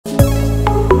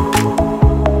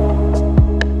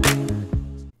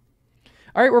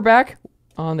All right, we're back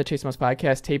on the Chase Mouse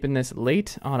podcast, taping this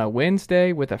late on a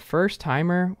Wednesday with a first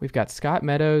timer. We've got Scott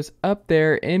Meadows up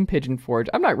there in Pigeon Forge.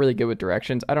 I'm not really good with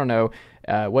directions. I don't know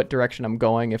what direction I'm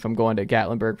going if I'm going to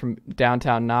Gatlinburg from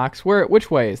downtown Knox.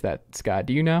 Which way is that, Scott?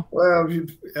 Do you know? Well, you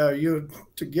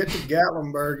to get to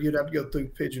Gatlinburg, you'd have to go through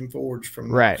Pigeon Forge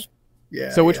from Right. Knox. Yeah,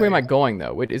 So which way yeah, am I yeah. going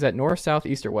though? Is that north, south,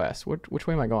 east, or west? Which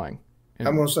way am I going? I'm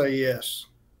And gonna say yes.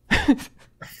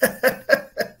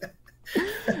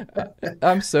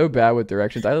 I'm so bad with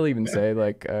directions. I'll even say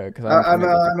like because I'm I from know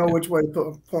I know Midlothian. which way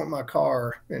to point my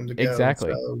car and to go.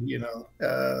 Exactly. So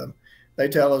they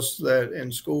tell us that in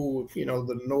school,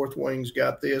 the north wing's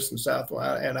got this and south wing,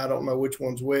 and I don't know which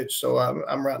one's which. So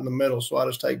I'm right in the middle. So I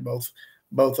just take both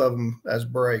of them as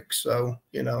breaks. So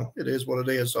it is what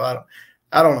it is. So I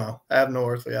don't know. I have no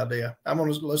earthly idea. I'm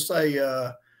gonna let's say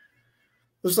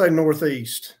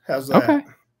northeast. How's Okay. that?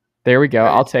 There we go.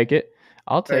 There you, I'll take it.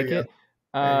 I'll there take you go. it.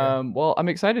 There you go. Well, I'm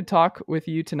excited to talk with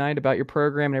you tonight about your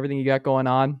program and everything you got going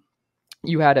on.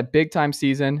 You had a big time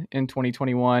season in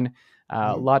 2021. A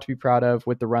Mhm. lot to be proud of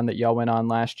with the run that y'all went on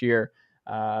last year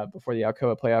before the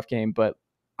Alcoa playoff game. But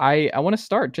I want to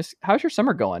start. Just how's your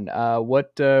summer going?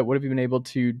 What have you been able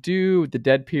to do? The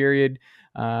dead period,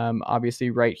 obviously,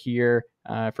 right here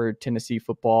for Tennessee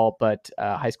football, but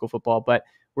high school football. But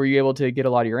were you able to get a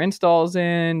lot of your installs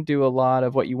in? Do a lot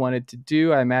of what you wanted to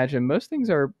do? I imagine most things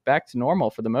are back to normal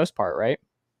for the most part, right?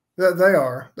 They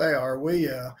are. They are.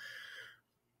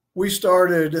 We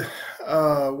started.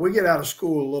 We get out of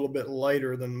school a little bit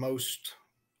later than most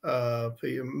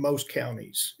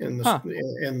counties in Huh.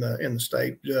 the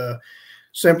state,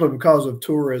 simply because of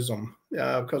tourism.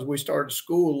 Because we started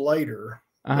school later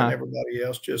Uh than huh. everybody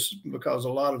else, just because a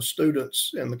lot of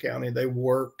students in the county they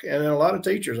work, and a lot of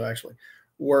teachers actually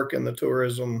work in the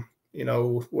tourism.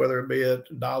 Whether it be at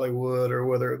Dollywood or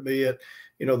whether it be at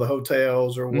the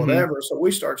hotels or Mm-hmm. whatever. So we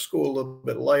start school a little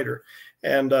bit later.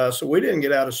 And so we didn't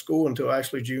get out of school until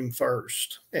actually June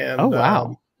 1st. Oh And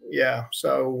wow. yeah,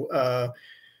 so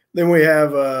then we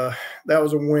have that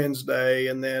was a Wednesday.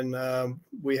 And then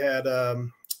we had, I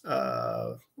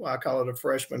call it a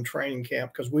freshman training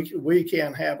camp because we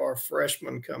can't have our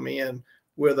freshmen come in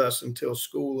with us until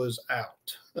school is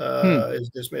out, Hmm. is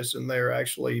dismissed. And they're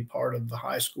actually part of the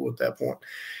high school at that point.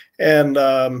 And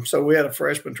so we had a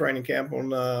freshman training camp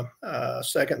on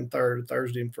second and third,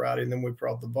 Thursday and Friday. And then we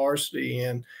brought the varsity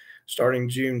in starting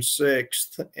June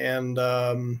 6th. And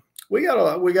we got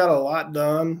a lot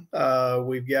done.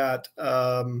 We've got,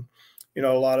 a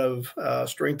lot of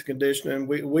strength conditioning.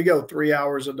 We go 3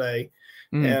 hours a day.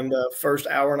 Mm. And first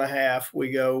hour and a half,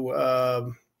 we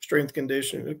go strength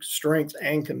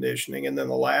and conditioning. And then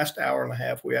the last hour and a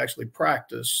half, we actually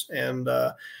practice. And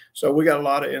so we got a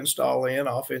lot of install in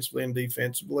offensively and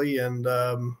defensively. And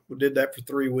we did that for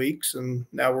 3 weeks. And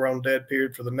now we're on dead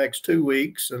period for the next 2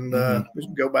 weeks. And Mm-hmm. we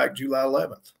go back July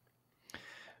 11th.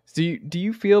 So do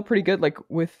you feel pretty good like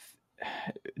with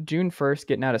June 1st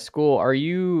getting out of school? Are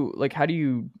you like how do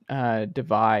you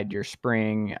divide your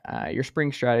spring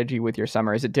strategy with your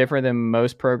summer? Is it different than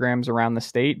most programs around the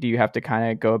state? Do you have to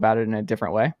kind of go about it in a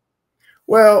different way?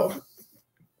 Well,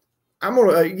 I'm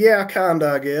gonna, yeah, kind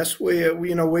of, I guess. We've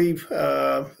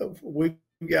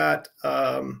got,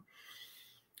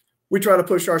 we try to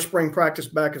push our spring practice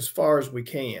back as far as we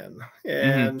can.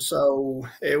 Mm-hmm. And so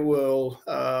it will,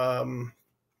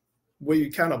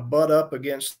 we kind of butt up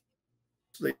against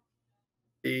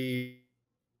the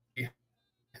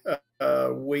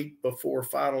week before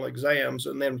final exams,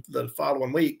 and then the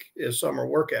following week is summer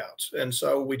workouts, and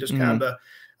so we just Mm-hmm. kind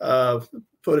of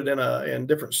put it in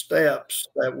different steps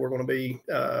that we're going to be.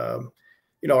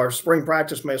 Our spring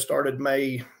practice may have started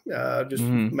May, just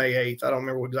Mm-hmm. May 8th. I don't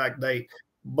remember the exact date,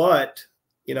 but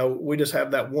we just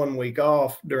have that 1 week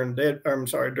off during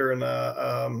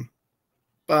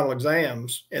final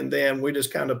exams, and then we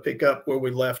just kind of pick up where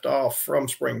we left off from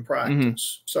spring Mm-hmm.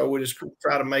 practice. So we just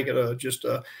try to make it just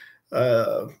a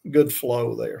good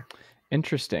flow there.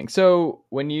 Interesting. So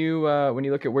when you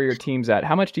look at where your team's at,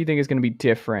 how much do you think is going to be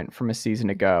different from a season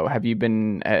ago? Have you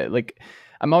been like?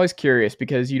 I'm always curious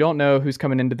because you don't know who's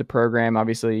coming into the program.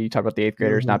 Obviously, you talk about the eighth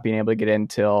graders Mm-hmm. not being able to get in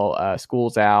till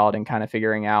school's out and kind of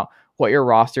figuring out what your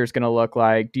roster is going to look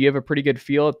like. Do you have a pretty good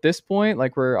feel at this point?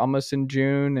 Like we're almost in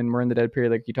June and we're in the dead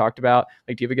period, like you talked about.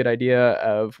 Like, do you have a good idea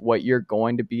of what you're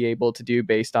going to be able to do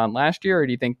based on last year, or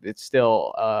do you think it's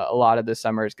still a lot of the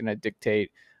summer is going to dictate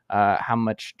how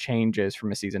much changes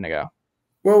from a season ago?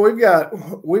 Well, we've got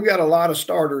a lot of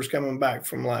starters coming back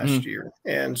from last Mm, year,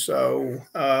 and so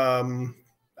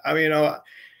I mean,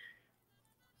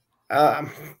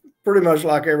 I'm pretty much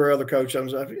like every other coach.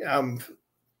 I'm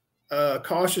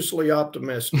Cautiously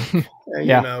optimistic,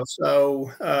 Yeah. so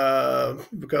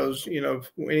because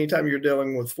anytime you're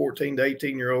dealing with 14 to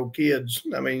 18-year-old kids,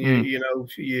 I mean,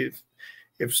 Mm.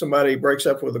 if somebody breaks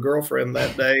up with a girlfriend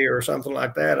that day or something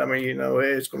like that, I mean,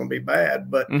 it's going to be bad.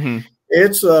 But Mm-hmm.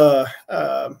 it's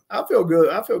I feel good.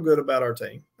 I feel good about our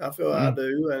team. I Mm.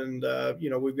 do,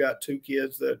 and we've got two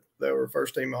kids that were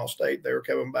first team All State. They were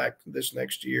coming back this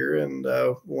next year, and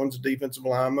one's a defensive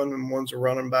lineman and one's a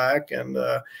running back, and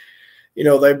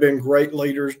they've been great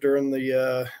leaders during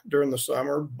the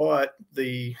summer. But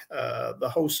the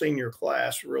whole senior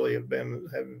class really have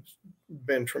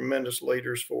been tremendous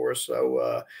leaders for us.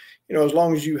 So, as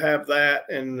long as you have that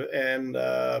and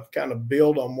kind of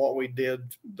build on what we did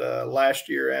last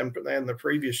year and the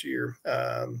previous year,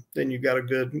 then you got a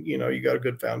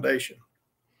good foundation.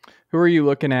 Who are you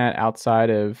looking at outside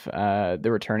of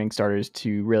the returning starters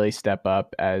to really step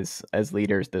up as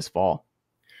leaders this fall?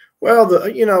 Well,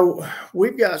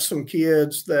 we've got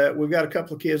a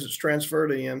couple of kids that's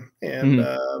transferred in, and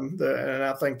Mm-hmm. and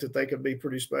I think that they could be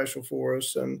pretty special for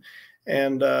us.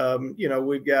 And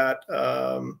we've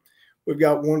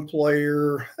got one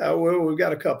player. Well, we've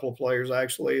got a couple of players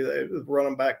actually,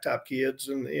 running back type kids,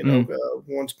 and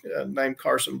one's named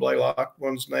Carson Blaylock,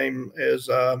 one's name is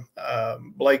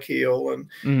Blake Hill,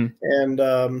 Mm-hmm. and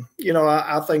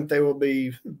I think they will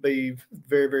be very,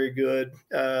 very good.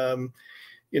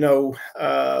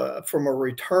 From a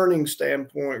returning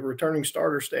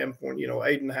starter standpoint,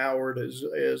 Aiden Howard is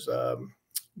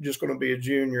just going to be a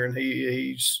junior, and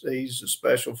he's a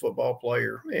special football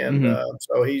player, and Mm-hmm.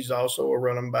 so he's also a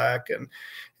running back. And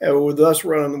with us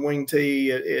running the wing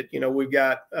tee, we've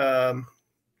got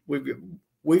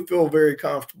we feel very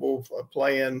comfortable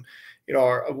playing.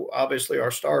 Obviously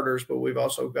our starters, but we've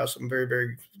also got some very,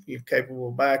 very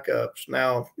capable backups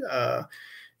now.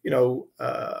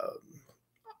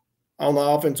 On the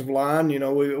offensive line,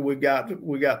 we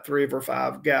got 3 of our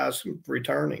 5 guys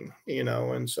returning,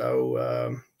 and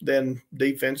so then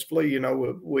defensively,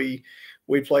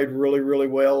 we played really, really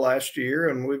well last year,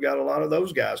 and we've got a lot of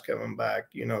those guys coming back,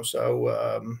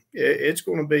 so it's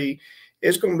going to be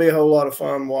a whole lot of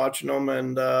fun watching them,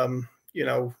 and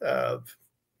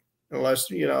unless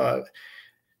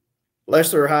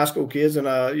they're high school kids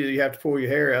and you have to pull your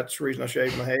hair out. That's the reason I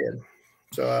shaved my head,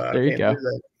 so I There you can't do go.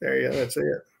 that. There, yeah, that's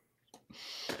it.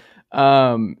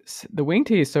 The wing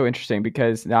tee is so interesting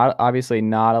because obviously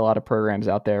not a lot of programs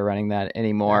out there running that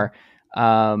anymore.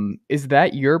 Is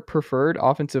that your preferred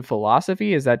offensive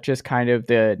philosophy? Is that just kind of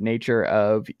the nature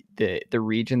of the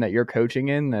region that you're coaching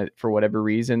in, that for whatever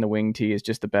reason the wing tee is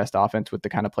just the best offense with the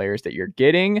kind of players that you're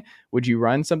getting? Would you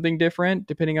run something different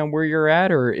depending on where you're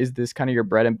at, or is this kind of your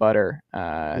bread and butter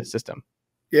system?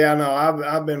 Yeah, no,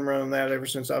 I've been running that ever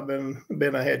since I've been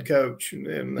a head coach,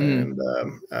 and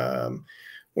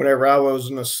whenever I was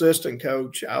an assistant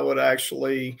coach, I would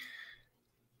actually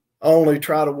only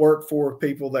try to work for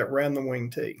people that ran the wing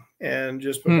tee, and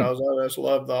just because I just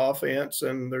love the offense,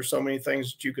 and there's so many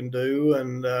things that you can do,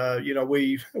 and I'm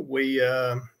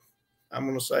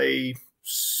going to say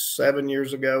 7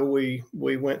 years ago we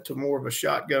went to more of a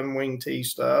shotgun wing tee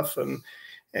stuff,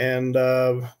 and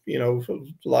a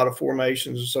lot of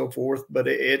formations and so forth, but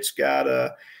it's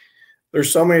got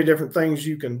there's so many different things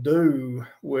you can do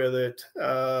with it,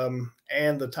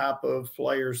 and the type of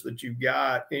players that you've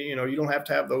got. You don't have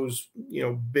to have those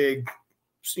big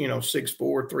 6'4",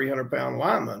 300-pound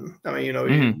linemen. I mean,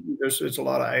 it's a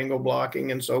lot of angle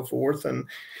blocking and so forth, and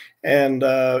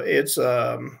it's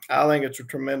I think it's a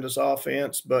tremendous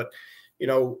offense. But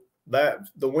that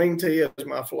the wing tee is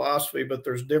my philosophy, but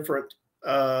there's different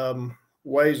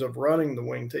ways of running the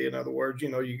wing tee. In other words,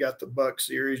 you got the buck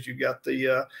series, you got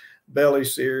the belly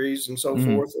series, and so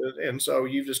forth, and so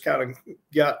you just kind of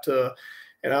got to.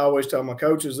 And I always tell my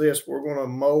coaches this: we're going to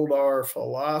mold our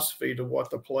philosophy to what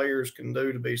the players can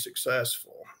do to be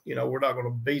successful. We're not going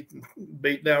to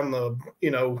beat down the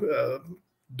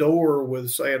door with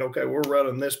saying, okay, we're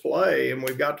running this play, and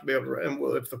we've got to be able to. And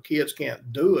if the kids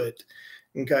can't do it,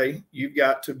 okay, you've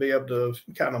got to be able to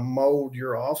kind of mold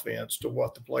your offense to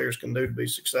what the players can do to be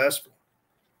successful.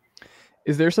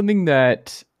 Is there something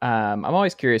that I'm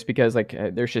always curious because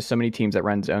there's just so many teams that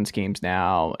run zone schemes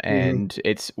now, and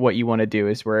it's what you want to do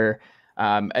is where you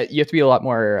have to be a lot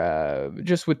more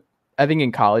just with, I think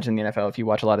in college and the NFL, if you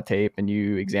watch a lot of tape and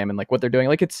you examine what they're doing,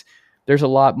 there's a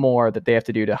lot more that they have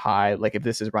to do to hide, if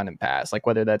this is run and pass,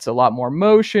 whether that's a lot more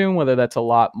motion, whether that's a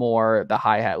lot more the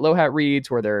high hat, low hat reads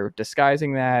where they're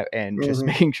disguising that and just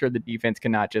making sure the defense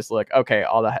cannot just look, okay,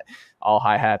 all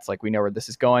high hats, we know where this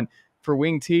is going. for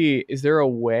wing T, is there a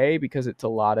way, because it's a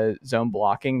lot of zone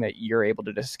blocking, that you're able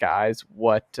to disguise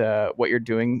what you're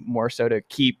doing more so to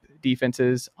keep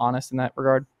defenses honest in that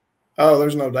regard? Oh,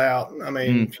 there's no doubt. I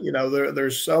mean,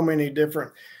 there's so many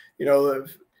different,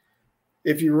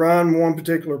 if you run one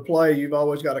particular play, you've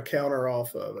always got a counter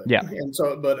off of it. Yeah. And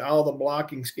so, but all the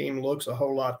blocking scheme looks a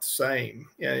whole lot the same,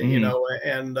 and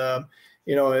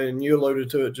and you alluded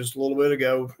to it just a little bit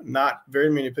ago, not very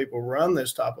many people run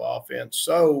this type of offense.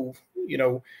 So,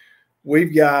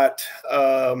 we've got,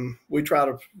 we try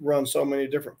to run so many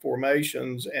different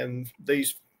formations, and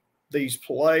these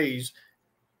plays,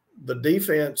 the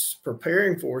defense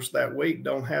preparing for us that week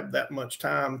don't have that much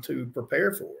time to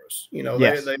prepare for us.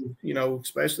 Yes. They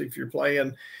especially if you're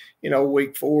playing,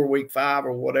 week 4, week 5,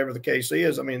 or whatever the case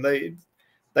is. I mean,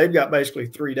 they've got basically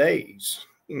 3 days,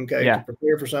 to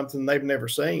prepare for something they've never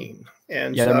seen.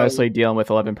 And they're mostly dealing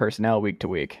with 11 personnel week to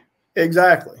week.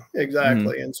 Exactly.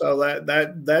 And so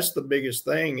that's the biggest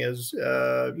thing is,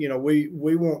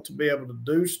 we want to be able to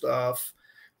do stuff.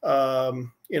 I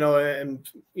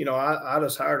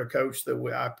just hired a coach that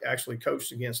I actually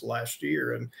coached against last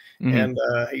year. And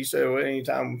he said, well,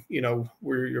 anytime,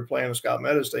 you're playing a Scott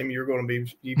Meadows team, you've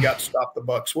got to stop the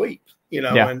buck sweep,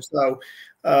 And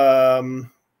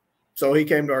so he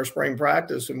came to our spring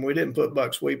practice, and we didn't put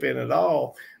buck sweep in at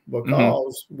all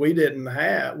because we don't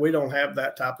have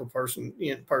that type of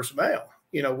personnel.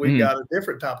 We've got a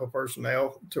different type of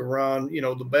personnel to run,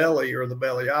 the belly or the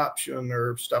belly option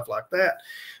or stuff like that.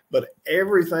 But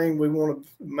everything, we want to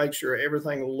make sure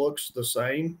everything looks the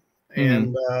same.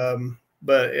 And,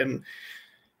 and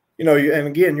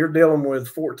again, you're dealing with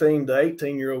 14 to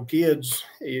 18-year-old kids.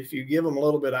 If you give them a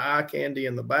little bit of eye candy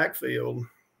in the backfield,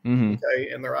 and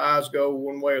their eyes go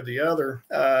one way or the other,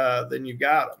 then you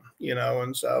got them,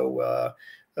 and so,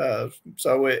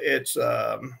 it's,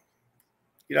 a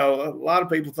lot of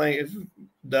people think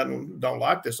don't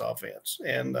like this offense,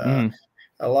 and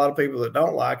a lot of people that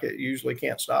don't like it usually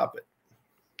can't stop it.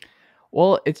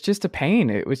 Well, it's just a pain.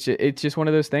 It's just one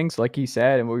of those things, like you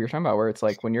said, and what you're talking about, where it's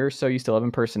like when you're so used to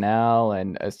 11 personnel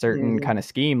and a certain kind of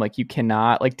scheme, like you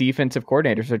cannot, like defensive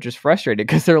coordinators are just frustrated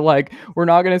because they're like, we're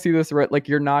not going to see this. Like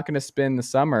you're not going to spend the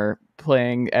summer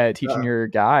playing, teaching your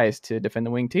guys to defend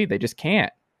the wing T. They just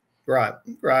can't. Right.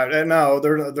 And no,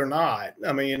 they're not.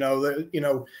 I mean,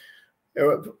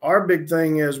 our big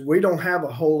thing is we don't have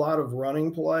a whole lot of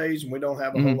running plays, and we don't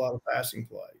have a whole lot of passing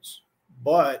plays.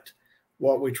 But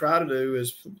what we try to do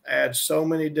is add so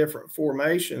many different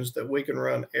formations that we can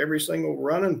run every single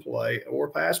running play or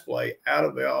pass play out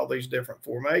of all these different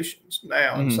formations.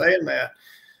 Now, in saying that,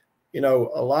 a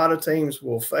lot of teams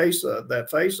will face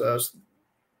us.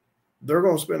 They're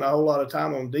going to spend a whole lot of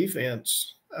time on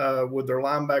defense with their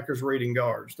linebackers reading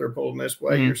guards. They're pulling this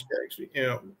way.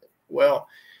 Well,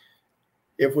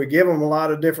 if we give them a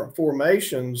lot of different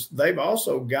formations, they've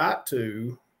also got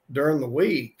to, during the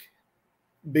week,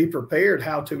 be prepared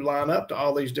how to line up to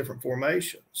all these different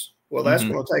formations. Well, that's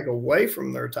going to take away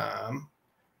from their time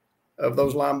of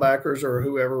those linebackers or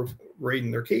whoever reading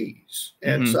their keys.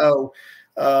 And so,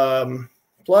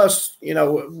 plus,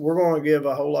 we're going to give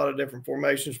a whole lot of different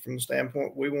formations from the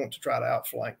standpoint we want to try to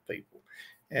outflank people.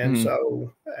 And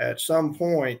so at some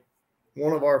point,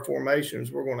 one of our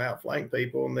formations, we're going to outflank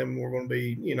people, and then we're going to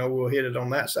be, we'll hit it on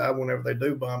that side. Whenever they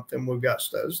do bump, then we've got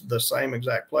the same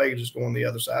exact play just going the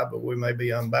other side, but we may be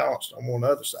unbalanced on one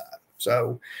other side.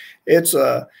 So it's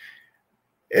a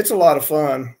lot of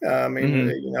fun. I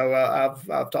mean,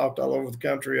 I've talked all over the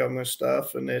country on this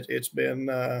stuff, and it's been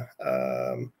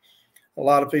a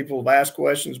lot of people have asked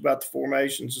questions about the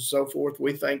formations and so forth.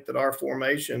 We think that our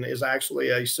formation is actually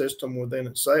a system within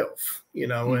itself,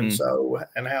 and so,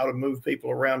 and how to move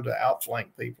people around to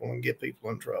outflank people and get people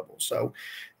in trouble. So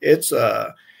it's,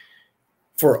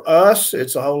 for us,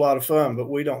 it's a whole lot of fun, but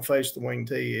we don't face the wing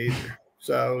T either.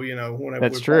 So, whenever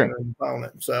That's we're true. playing an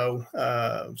opponent. So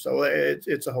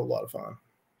it's a whole lot of fun.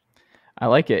 I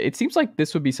like it. It seems like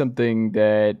this would be something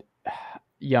that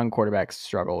young quarterbacks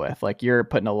struggle with. Like you're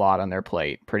putting a lot on their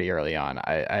plate pretty early on,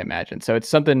 I imagine. So it's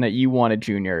something that you want a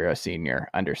junior or a senior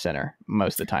under center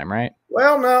most of the time, right?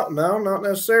 Well, no, not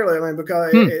necessarily. I mean,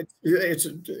 because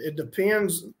it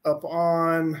depends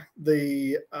upon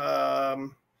the,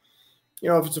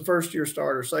 if it's a first year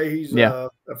starter, say he's a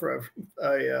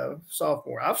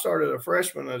sophomore. I've started a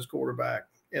freshman as quarterback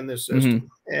in this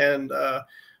system. And,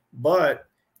 but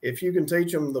if you can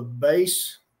teach them the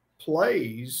base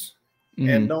plays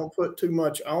and don't put too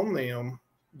much on them,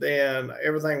 then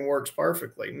everything works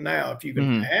perfectly. Now, if you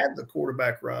can add the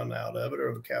quarterback run out of it,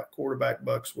 or the quarterback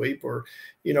buck sweep, or,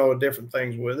 different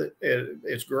things with it,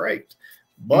 it's great.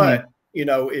 But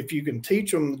if you can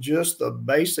teach them just the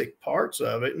basic parts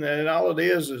of it, and then all it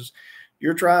is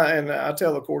you're trying, and I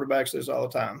tell the quarterbacks this all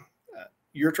the time,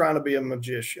 you're trying to be a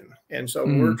magician. And so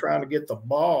we're trying to get the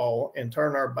ball and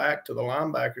turn our back to the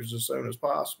linebackers as soon as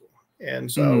possible. And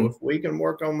so if we can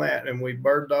work on that and we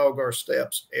bird dog our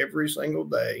steps every single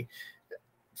day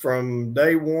from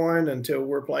day one until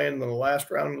we're playing the last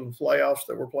round of the playoffs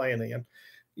that we're playing in,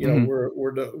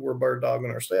 we're bird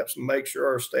dogging our steps and make sure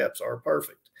our steps are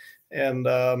perfect. And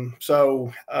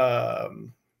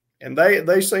and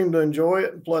they seem to enjoy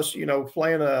it. Plus,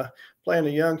 playing a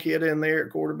young kid in there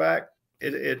at quarterback,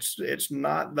 it's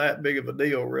not that big of a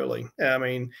deal, really. I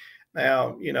mean,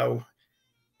 now,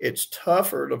 it's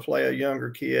tougher to play a younger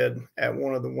kid at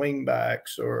one of the wing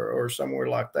backs or somewhere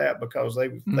like that, because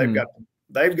they've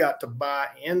got to buy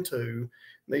into,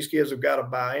 these kids have got to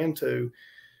buy into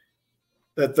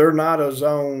that they're not a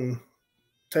zone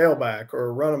tailback or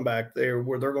a running back there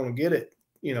where they're going to get it,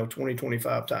 20,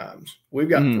 25 times. We've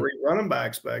got 3 running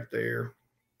backs back there,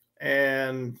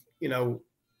 and,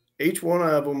 each one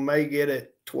of them may get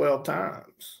it 12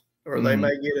 times, or they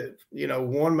may get it,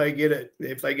 one may get it,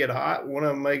 if they get hot, one of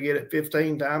them may get it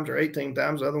 15 times or 18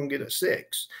 times, the other one get it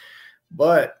 6.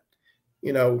 But,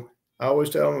 I always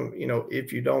tell them,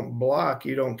 if you don't block,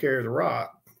 you don't carry the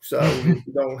rock. So if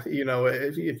you don't,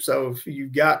 if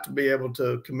you've got to be able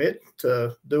to commit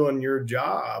to doing your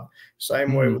job,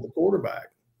 same way with the quarterback.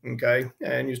 Okay.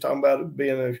 And you're talking about it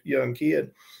being a young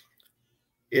kid.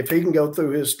 If he can go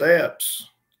through his steps,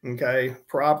 okay,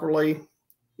 properly,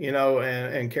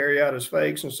 and carry out his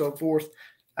fakes and so forth,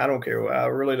 I don't care. I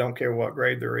really don't care what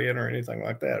grade they're in or anything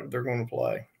like that. They're going to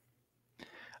play.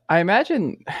 I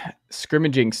imagine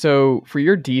scrimmaging. So for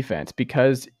your defense,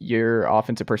 because your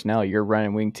offensive personnel, you're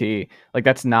running wing T, like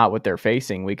that's not what they're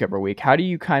facing week over week. How do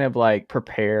you kind of like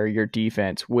prepare your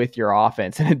defense with your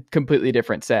offense in a completely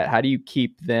different set? How do you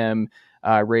keep them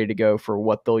ready to go for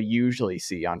what they'll usually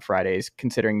see on Fridays,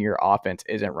 considering your offense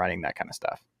isn't running that kind of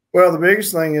stuff? Well, the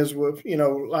biggest thing is with,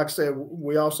 like I said,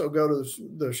 we also go to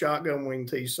the shotgun wing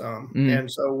T some.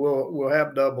 And so we'll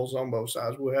have doubles on both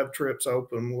sides. We'll have trips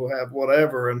open. We'll have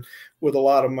whatever, and with a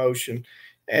lot of motion.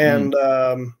 And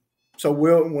so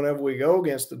whenever we go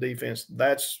against the defense,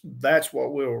 that's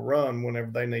what we'll run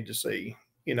whenever they need to see,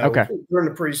 during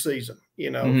the preseason,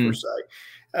 per se.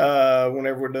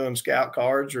 Whenever we're doing scout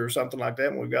cards or something like that,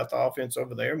 and we've got the offense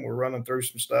over there and we're running through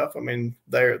some stuff, I mean,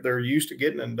 they're used to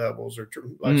getting in doubles or,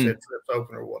 like I said, trips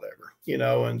open or whatever,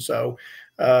 and so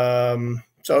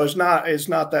so it's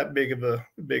not that big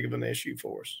of an issue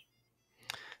for us.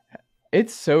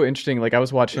 It's so interesting. Like I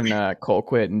was watching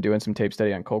Colquitt and doing some tape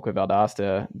study on Colquitt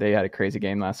Valdosta. They had a crazy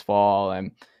game last fall,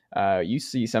 and you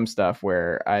see some stuff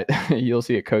where you'll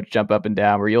see a coach jump up and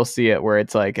down, where you'll see it where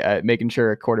it's like making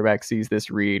sure a quarterback sees this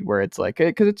read, where it's like,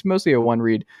 because it's mostly a one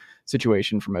read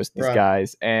situation for most of these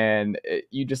guys. And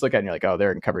you just look at it and you're like, oh,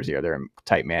 they're in cover 0. They're in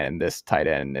tight man, and this tight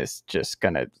end is just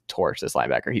going to torch this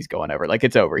linebacker. He's going over. Like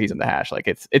it's over. He's in the hash. Like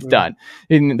it's done.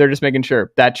 And they're just making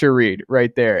sure that's your read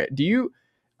right there.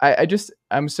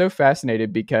 I'm so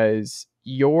fascinated because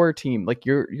your team, like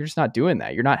you're just not doing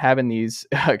that. You're not having these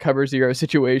cover 0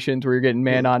 situations where you're getting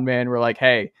man on man. We're like,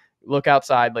 hey, look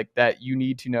outside, like that. You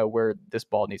need to know where this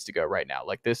ball needs to go right now.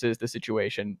 Like this is the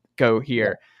situation. Go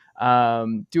here. Do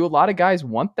a lot of guys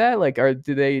want that? Like,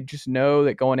 do they just know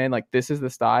that going in, like this is the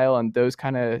style, and those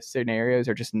kind of scenarios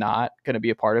are just not going to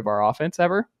be a part of our offense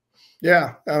ever?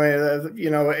 Yeah, I mean,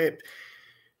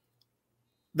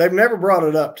 they've never brought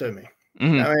it up to me. I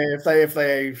mean, if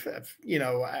they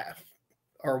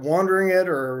are wondering it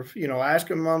or,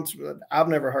 asking months, I've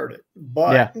never heard it.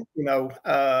 But,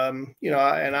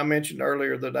 and I mentioned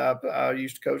earlier that I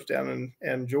used to coach down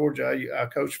in Georgia. I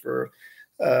coached for,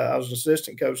 I was an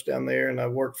assistant coach down there, and I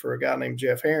worked for a guy named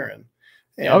Jeff Herron.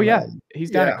 And,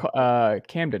 he's down at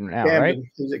Camden now, right?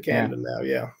 He's at Camden now,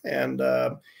 yeah. And,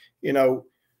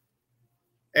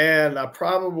 and I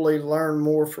probably learned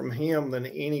more from him than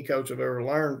any coach I've ever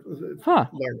learned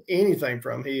anything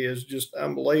from. He is just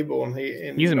unbelievable, and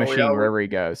he's a machine wherever he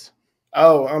goes.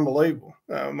 Oh, unbelievable!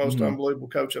 Most unbelievable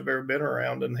coach I've ever been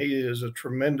around, and he is a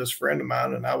tremendous friend of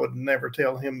mine. And I would never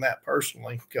tell him that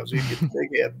personally because he gets a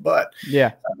big head. But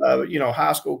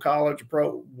high school, college,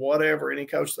 pro, whatever, any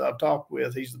coach that I've talked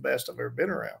with, he's the best I've ever been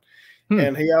around.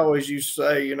 And he always used to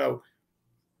say,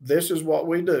 this is what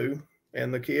we do.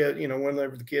 And the kid,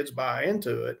 whenever the kids buy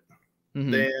into it,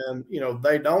 then,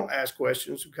 they don't ask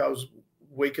questions because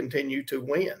we continue to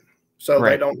win. So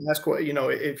they don't ask,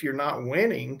 if you're not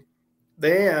winning,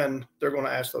 then they're going to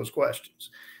ask those questions.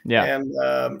 Yeah. And,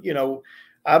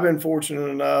 I've been fortunate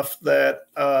enough that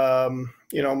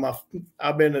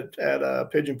I've been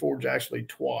at Pigeon Forge actually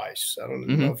twice. I don't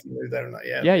know if you knew that or not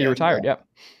yet. Yeah, you And retired. Yep.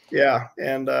 yeah,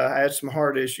 and I had some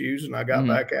heart issues, and I got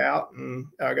back out, and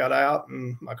I got out,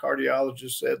 and my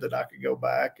cardiologist said that I could go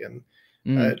back, and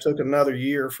it took another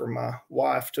year for my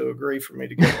wife to agree for me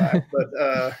to go back.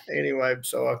 But anyway,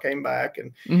 so I came back,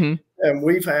 and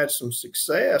we've had some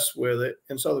success with it,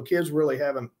 and so the kids really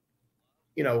haven't,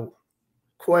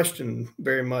 questioned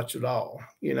very much at all,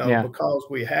 Yeah. because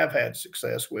we have had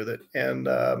success with it. And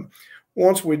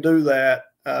once we do that,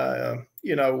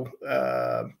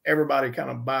 everybody kind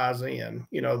of buys in.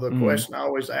 The question I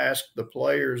always ask the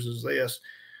players is this: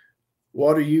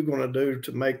 what are you going to do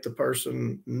to make the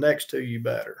person next to you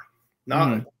better?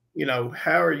 Not,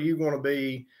 how are you going to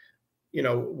be,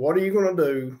 what are you going to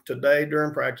do today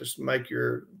during practice to make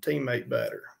your teammate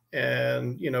better?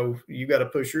 And, you got to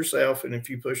push yourself. And if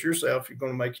you push yourself, you're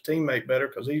going to make your teammate better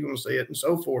because he's going to see it and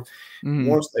so forth.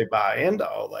 Once they buy into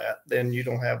all that, then you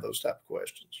don't have those type of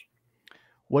questions.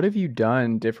 What have you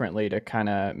done differently to kind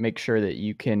of make sure that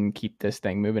you can keep this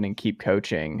thing moving and keep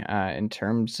coaching in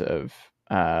terms of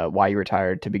why you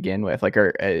retired to begin with? Like,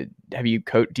 do you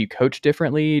coach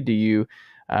differently? Do you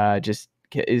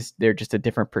is there just a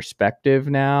different perspective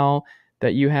now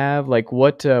that you have? Like,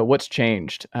 what's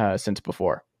changed since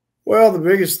before? Well, the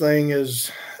biggest thing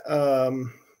is I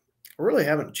really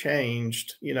haven't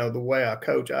changed, the way I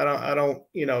coach. I don't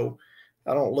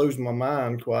lose my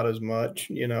mind quite as much,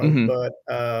 but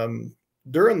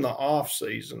during the off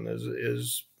season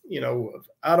is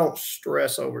I don't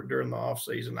stress over it during the off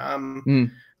season. I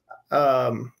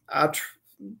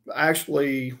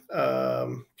actually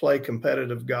play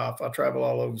competitive golf. I travel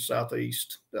all over the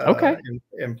Southeast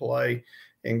and play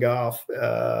in golf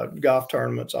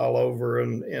tournaments all over.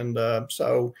 And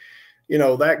so,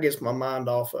 that gets my mind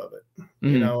off of it,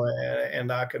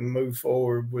 and I can move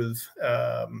forward with,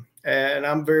 and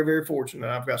I'm very, very fortunate.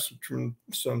 I've got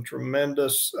some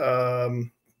tremendous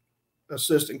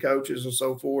assistant coaches and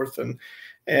so forth. And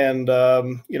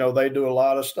they do a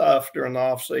lot of stuff during the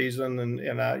off season,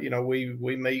 and I,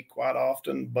 we meet quite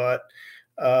often, but,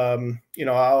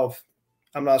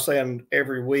 I'm not saying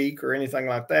every week or anything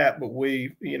like that, but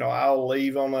I'll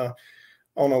leave on a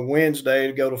Wednesday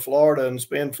to go to Florida and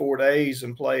spend 4 days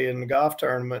and play in the golf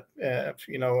tournament, and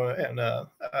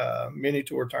a mini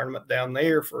tour tournament down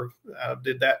there. I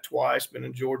did that twice, been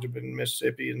in Georgia, been in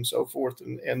Mississippi and so forth.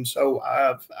 And so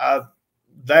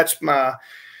that's my,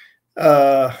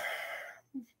 what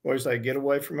do you say, get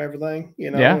away from everything,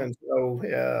 and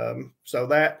so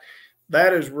that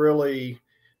has really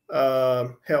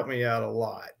helped me out a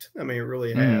lot. I mean, it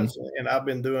really has. And I've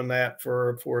been doing that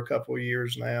for a couple of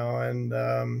years now, and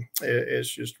it's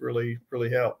just really, really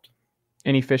helped.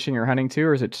 Any fishing or hunting too,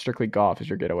 or is it strictly golf as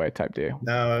your getaway type deal?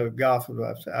 No, golf,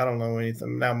 I don't know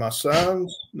anything. Now my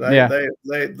sons, they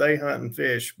hunt and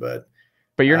fish, but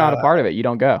you're not a part of it. You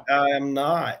don't go. I am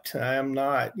not. I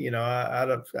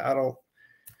don't.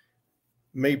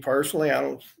 Me personally, I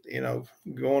don't,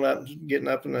 going up, getting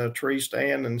up in a tree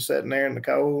stand and sitting there in the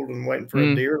cold and waiting for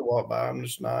a deer to walk by. I'm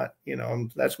just not,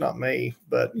 that's not me.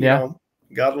 But,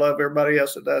 God love everybody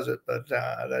else that does it, but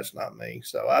that's not me.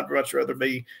 So I'd much rather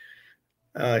be,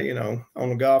 on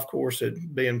the golf course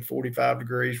at being 45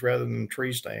 degrees rather than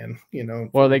tree stand,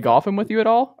 Well, are they golfing with you at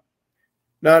all?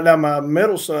 No, my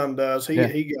middle son does. He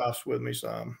golfs with me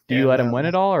some. Do you let him win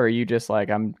it all, or are you just like,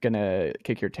 I'm gonna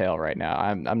kick your tail right now?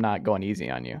 I'm not going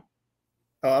easy on you.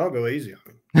 Oh, I don't go easy on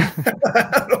him.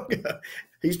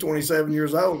 He's 27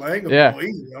 years old. I ain't gonna go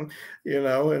easy on him,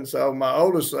 And so my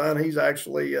oldest son, he's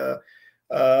actually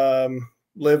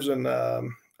lives in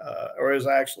or is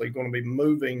actually going to be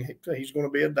moving. He's going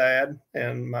to be a dad,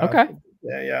 and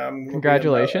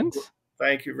congratulations.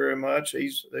 Thank you very much.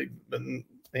 He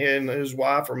and his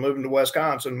wife are moving to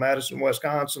Wisconsin, Madison,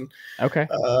 Wisconsin.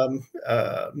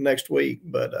 Next week.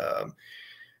 But,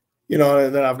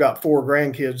 and then I've got 4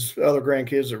 grandkids, other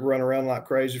grandkids that run around like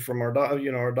crazy from our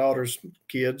daughter's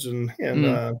kids.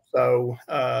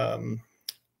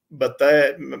 But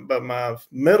my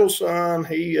middle son,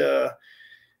 he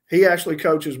actually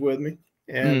coaches with me.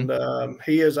 And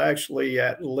he is actually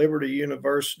at Liberty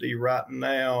University right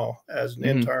now as an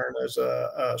intern, as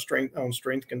a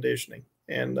strength conditioning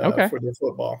and for the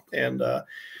football. And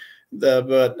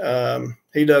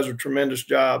he does a tremendous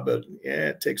job, but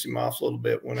it ticks him off a little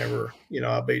bit whenever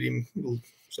I beat him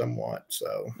somewhat.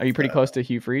 So are you pretty close to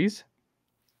Hugh Freeze?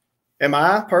 Am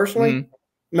I personally?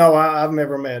 No, I've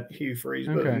never met Hugh Freeze,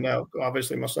 but Okay. no,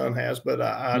 obviously my son has, but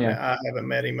Yeah. I haven't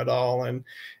met him at all, and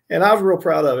I was real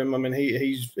proud of him. I mean,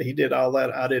 he did all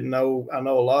that. I didn't know. I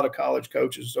know a lot of college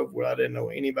coaches and so forth. I didn't know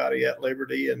anybody at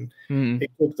Liberty, and Mm-hmm. he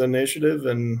took the initiative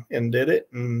and did it,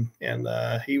 and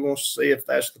he wants to see if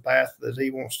that's the path that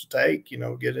he wants to take. You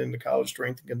know, get into college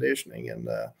strength and conditioning, and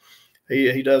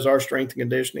he does our strength and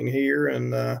conditioning here,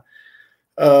 and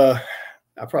uh,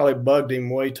 I probably bugged him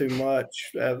way too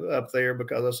much up there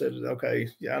because I said, okay,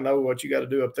 yeah, I know what you got to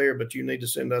do up there, but you need to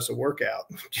send us a workout,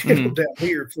 Mm-hmm. down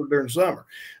here for during summer.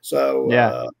 So,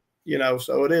 Yeah.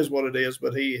 so it is what it is,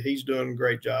 but he's doing a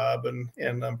great job, and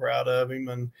I'm proud of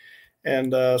him.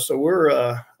 And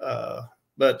so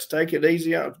but to take it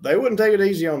easy on, they wouldn't take it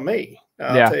easy on me.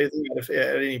 I'll Yeah. tell you that if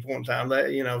at any point in time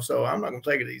that, so I'm not going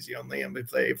to take it easy on them. If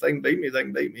they can beat me, they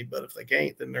can beat me. But if they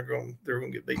can't, then they're going to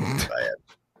get beaten bad.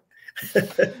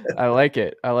 I like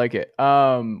it. I like it.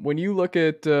 When you look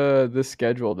at the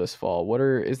schedule this fall,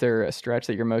 is there a stretch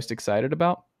that you're most excited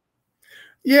about?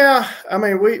 Yeah, I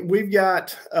mean we've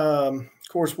got of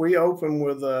course we open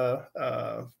with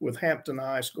Hampton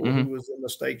High School, who Mm-hmm. was in the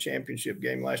state championship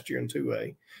game last year in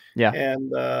 2A. Yeah.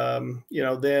 And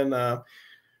then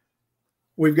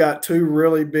we've got two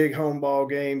really big home ball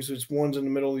games. One's in the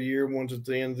middle of the year, one's at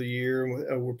the end of the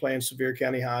year. We're playing Sevier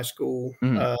County High School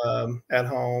Mm-hmm. at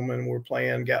home, and we're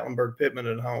playing Gatlinburg Pittman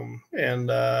at home. And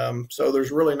so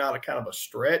there's really not a kind of a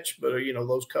stretch, but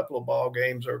those couple of ball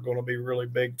games are going to be really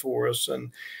big for us.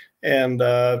 And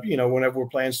whenever we're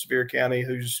playing Sevier County,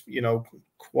 who's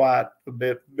quite a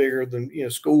bit bigger than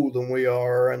school than we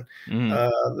are, and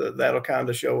Mm-hmm. that'll kind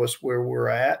of show us where we're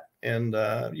at. And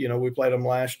we played them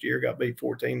last year, got beat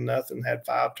 14-0, had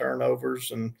 5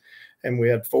 turnovers, and we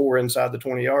had 4 inside the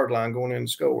 20-yard line going in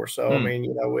to score. So I Mm-hmm. mean,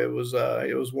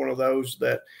 it was one of those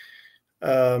that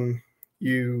one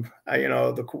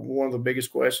of the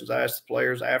biggest questions I asked the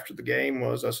players after the game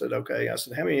was, I said,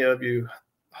 how many of you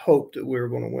hoped that we were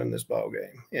going to win this ball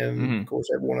game? And Mm-hmm. of course,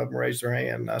 every one of them raised their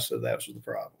hand. And I said, that was the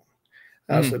problem.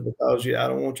 I Mm-hmm. said, because I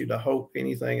don't want you to hope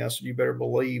anything. I said, you better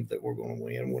believe that we're going to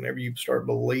win. Whenever you start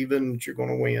believing that you're going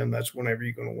to win, that's whenever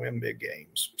you're going to win big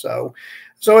games. So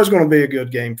it's going to be a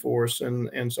good game for us,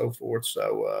 and so forth.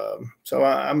 So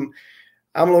I'm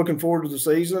looking forward to the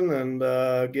season and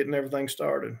getting everything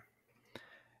started.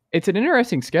 It's an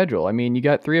interesting schedule. I mean, you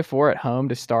got 3 or 4 at home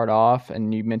to start off,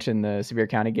 and you mentioned the Sevier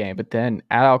County game, but then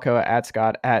at Alcoa, at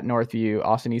Scott, at Northview,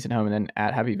 Austin East at home, and then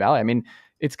at Happy Valley. I mean,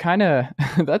 it's kind of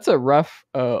that's a rough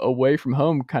away from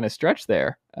home kind of stretch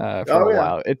there for Oh a yeah,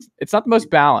 while. It's not the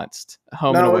most balanced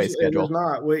home and no, away it is schedule.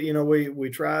 not. We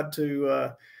tried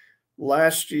to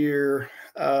last year.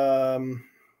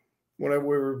 Whenever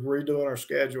we were redoing our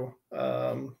schedule,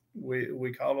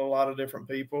 we called a lot of different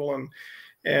people,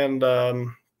 and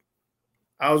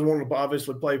I was wanting to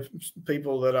obviously play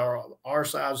people that are our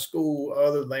size school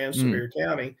other than Mm, Sevier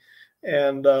County.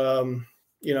 And, a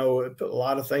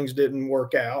lot of things didn't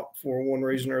work out for one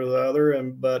reason or the other.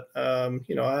 But I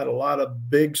had a lot of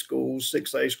big schools,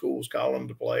 6A schools calling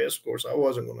to play us. Of course, I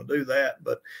wasn't going to do that.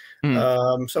 But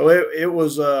mm, so it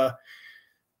was, I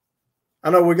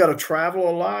know we got to travel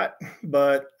a lot,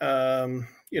 but I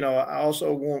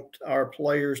also want our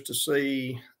players to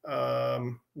see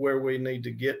where we need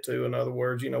to get to. In other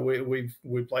words,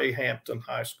 we play Hampton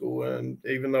High School, and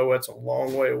even though that's a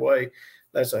long way away,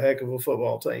 that's a heck of a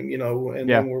football team. And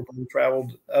yeah. then we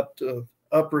traveled up to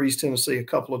Upper East Tennessee a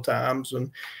couple of times,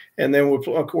 and then we're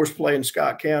of course playing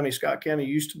Scott County. Scott County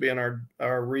used to be in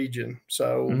our region,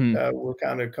 so Mm-hmm. we're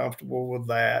kind of comfortable with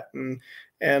that, and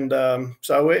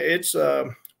so it's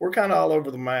we're kind of all over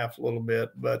the map a little bit,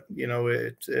 but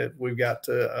we've got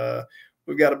to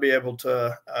be able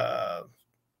to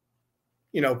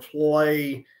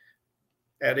play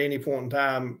at any point in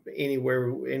time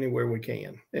anywhere we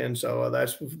can, and so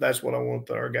that's what I want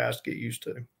our guys to get used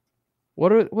to.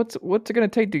 What's it going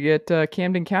to take to get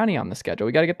Camden County on the schedule?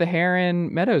 We got to get the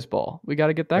Herron Meadows Bowl. We got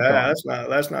to get that going.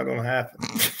 That's not going to happen.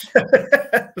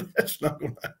 That's not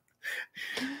going to.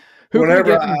 Who can we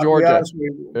get from I'll be Georgia? honest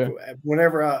with Yeah.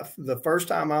 you, the first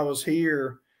time I was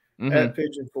here Mm-hmm. at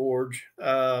Pigeon Forge,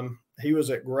 he was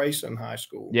at Grayson High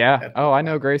School Yeah. at Oh, the I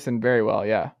know time. Grayson very well.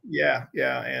 Yeah. Yeah,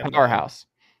 and Powerhouse.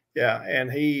 yeah,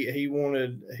 and he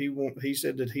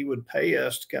said that he would pay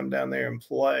us to come down there and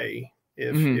play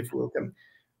Mm-hmm. if we'll come.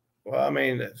 Well, I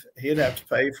mean, he'd have to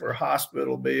pay for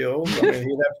hospital bills. I mean,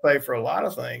 he'd have to pay for a lot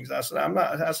of things. I said, I'm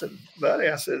not. I said, buddy,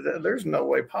 I said, there's no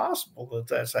way possible that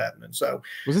that's happening. So,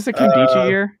 Was this a Kim Dichie uh,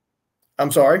 year?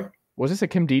 I'm sorry. Was this a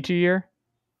Kim Dichie year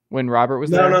when Robert was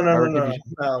No, no, there? no, no, Robert no, Kimdichie?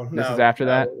 no, This is no, after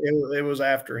that? no. It was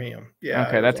after him. Yeah,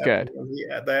 Okay, it was that's after good. him.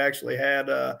 Yeah, they actually had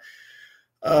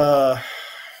uh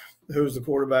who was the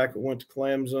quarterback that went to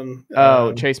Clemson.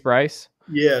 Oh, Chase Bryce.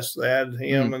 Yes, they had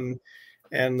him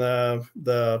and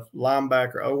the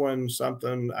linebacker Owen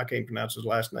something, I can't pronounce his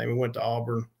last name. He went to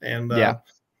Auburn, and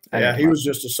he was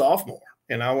just a sophomore.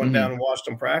 And I went down and watched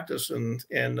him practice, and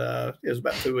it was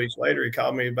about 2 weeks later. He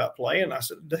called me about playing. I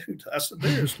said, "Dude,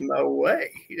 there's no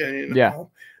way, that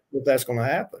that's going to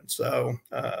happen." So,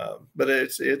 but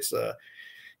it's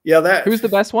that. Who's the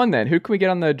best one then? Who can we get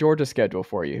on the Georgia schedule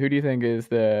for you? Who do you think is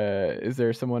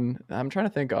there someone? I'm trying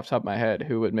to think off the top of my head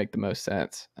who would make the most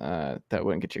sense that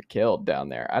wouldn't get you killed down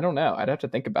there. I don't know. I'd have to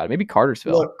think about it. Maybe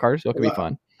Cartersville. Look, Cartersville could be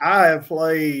fun. I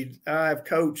have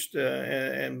coached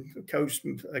and coached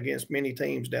against many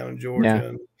teams down in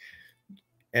Georgia,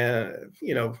 and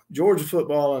Georgia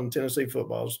football and Tennessee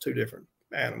football is two different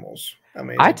animals. I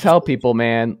mean, I tell people,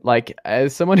 man, like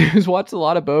as someone who's watched a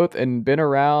lot of both and been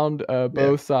around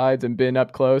both sides and been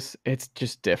up close, it's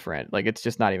just different. Like it's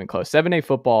just not even close. 7A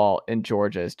football in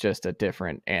Georgia is just a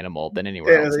different animal than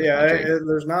anywhere else.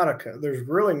 There's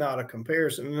really not a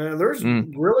comparison. There's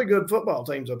really good football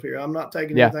teams up here. I'm not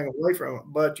taking anything away from it,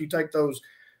 but you take those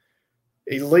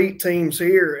elite teams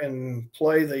here and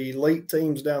play the elite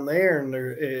teams down there, and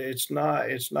it's not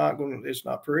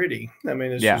pretty. I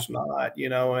mean, it's just not,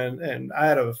 and I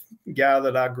had a guy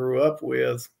that I grew up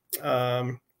with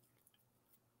from,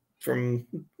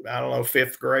 I don't know,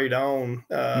 5th grade on.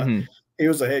 He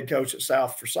was the head coach at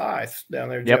South Forsyth down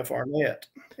there, Jeff Arnett.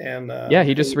 And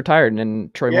he just retired,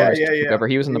 and Troy Morris took over.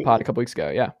 He was in the pod a couple weeks ago.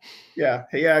 Yeah,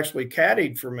 he actually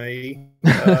caddied for me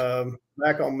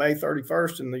back on May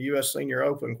 31st in the U.S. Senior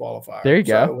Open qualifier. There you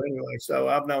go. So anyway, so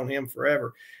I've known him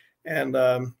forever. And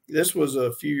this was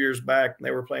a few years back, and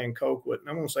they were playing Colquitt. And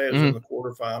I'm going to say it was in the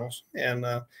quarterfinals. And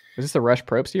was this the Rush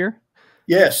Probst year?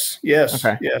 Yes.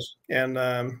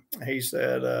 And he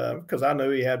said, because I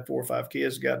knew he had 4 or 5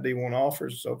 kids, got D1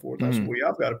 offers and so forth. I said, well,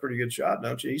 y'all got a pretty good shot,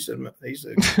 don't you? He said,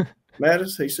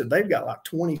 Mattis, he said, they've got like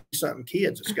 20-something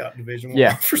kids that's got Division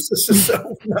I offers.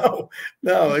 So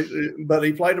no, but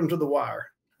he played them to the wire.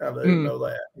 I didn't know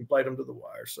that. He played them to the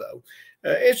wire. So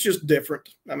it's just different.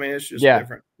 I mean, it's just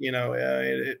different,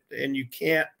 and you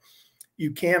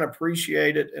can't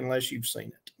appreciate it unless you've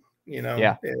seen it,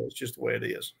 it's just the way it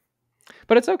is.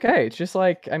 But it's okay. It's just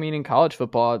like, I mean, in college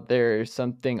football, there's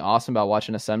something awesome about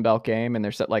watching a Sun Belt game. And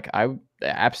there's like,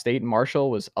 App State and Marshall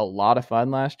was a lot of fun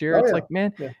last year. Like,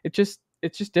 man, it's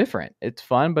just different. It's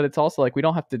fun, but it's also like, we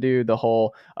don't have to do the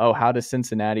whole, how does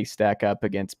Cincinnati stack up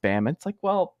against Bama? It's like,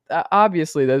 well,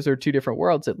 obviously those are two different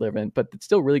worlds that live in, but it's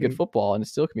still really good football, and it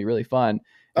still can be really fun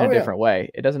in a different way.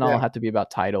 It doesn't all have to be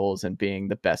about titles and being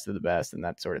the best of the best and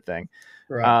that sort of thing.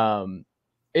 Right.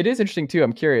 It is interesting too.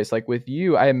 I'm curious, like with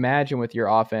you, I imagine with your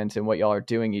offense and what y'all are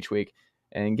doing each week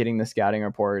and getting the scouting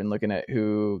report and looking at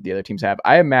who the other teams have,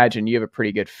 I imagine you have a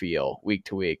pretty good feel week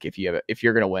to week if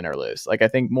you're going to win or lose. Like I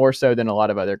think more so than a lot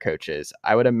of other coaches,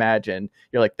 I would imagine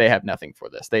you're like, they have nothing for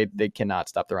this. They cannot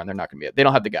stop the run. They're not going to be it. They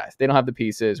don't have the guys. They don't have the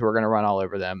pieces. We're going to run all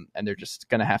over them, and they're just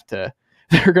going to have to.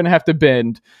 They're going to have to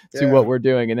bend to what we're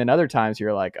doing. And then other times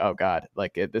you're like, oh God,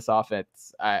 like this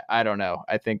offense, I don't know.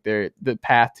 I think they're the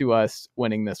path to us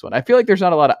winning this one. I feel like there's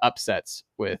not a lot of upsets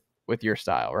with your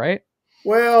style, right?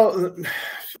 Well,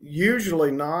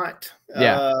 usually not.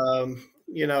 Yeah.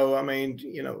 I mean,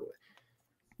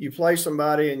 you play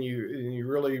somebody and you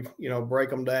really, break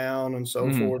them down and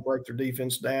so forth, break their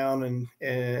defense down, and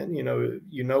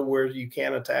where you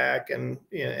can attack, and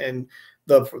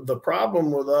the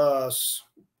problem with us,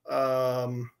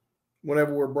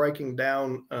 whenever we're breaking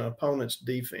down an opponent's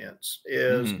defense,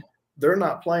 is they're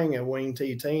not playing a wing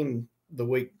T team the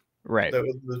week, right?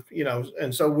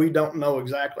 And so we don't know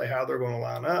exactly how they're going to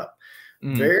line up.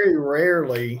 Very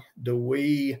rarely do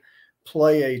we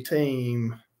play a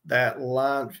team that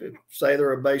say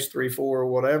they're a base 3-4 or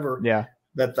whatever,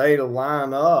 that they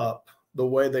line up the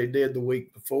way they did the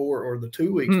week before or the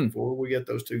 2 weeks before we get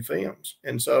those two films.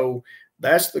 And so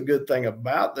that's the good thing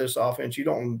about this offense. You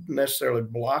don't necessarily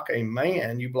block a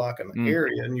man, you block an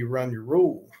area and you run your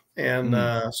rule. And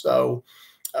so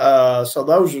those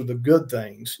are the good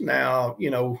things. Now,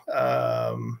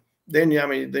 then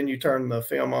you turn the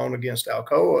film on against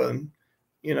Alcoa, and,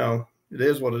 it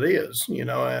is what it is,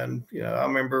 and, I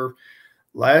remember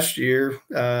last year,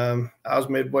 I was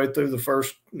midway through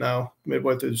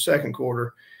the second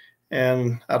quarter,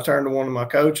 and I turned to one of my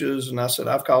coaches and I said,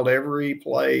 I've called every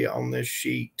play on this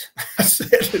sheet. I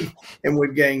said, and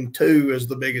we gained 2 as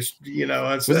the biggest, I said,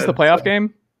 was this the playoff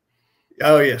game?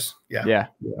 Oh yes. Yeah.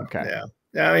 Okay.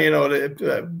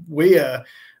 Yeah.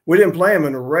 We didn't play them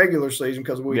in the regular season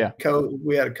because we had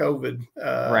a COVID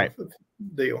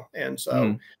deal. And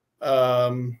so,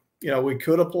 we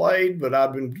could have played, but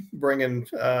I've been bringing.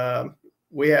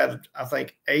 We had, I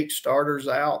think, 8 starters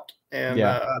out, and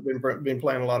I've been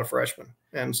playing a lot of freshmen.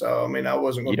 And so, I mean, I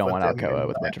wasn't going You to don't put want them Alcoa in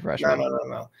with a bunch of that. freshmen.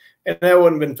 No. And that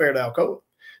wouldn't have been fair to Alcoa,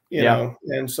 know.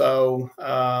 And so,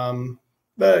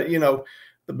 but the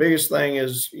biggest thing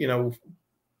is,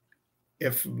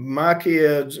 if my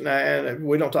kids, and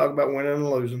we don't talk about winning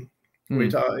and losing, we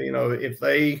talk, if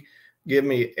they give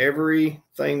me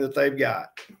everything that they've got,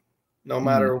 no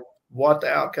matter what the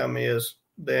outcome is,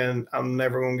 then I'm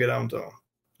never going to get on to them.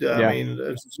 I mean,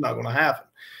 it's not going to happen.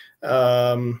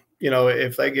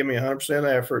 If they give me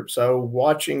 100% effort, so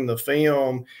watching the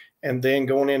film and then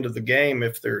going into the game,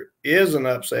 if there is an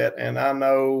upset and I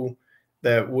know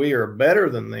that we are better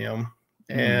than them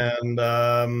and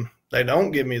they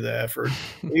don't give me the effort,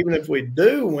 even if we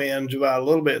do win by a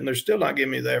little bit and they're still not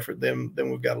giving me the effort, then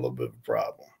we've got a little bit of a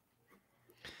problem.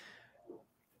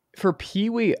 For Pee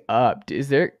Wee up, is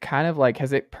there kind of like,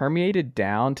 has it permeated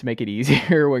down to make it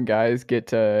easier when guys get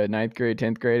to 9th grade,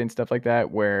 10th grade and stuff like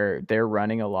that, where they're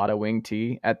running a lot of wing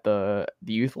tee at the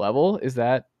youth level? Is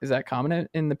that common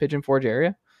in the Pigeon Forge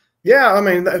area? Yeah, I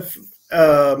mean,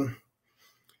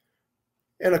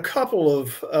 in a couple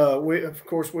of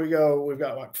we've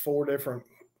got like 4 different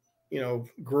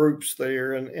groups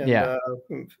there,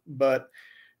 but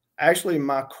actually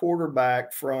my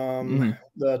quarterback from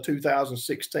the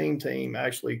 2016 team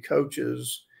actually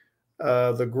coaches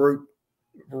the group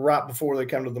right before they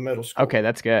come to the middle school. Okay,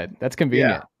 that's good. That's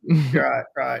convenient. Yeah,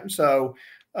 right. So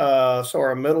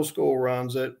our middle school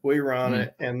runs it, we run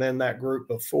it, and then that group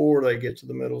before they get to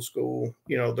the middle school,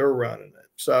 they're running it.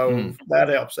 So that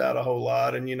helps out a whole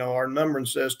lot. And our numbering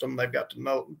system, they've got to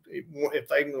know if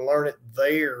they can learn it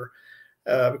there,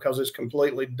 because it's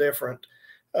completely different.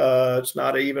 It's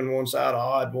not even one side,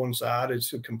 odd one side.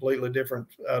 It's a completely different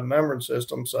numbering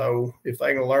system. So if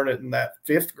they can learn it in that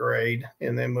 5th grade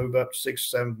and then move up to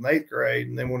 6th, 7th, and 8th grade,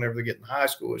 and then whenever they get in high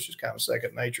school, it's just kind of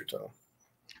second nature to them.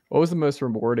 What was the most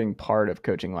rewarding part of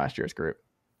coaching last year's group?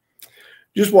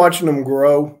 Just watching them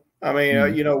grow. I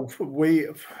mean,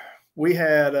 we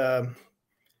had a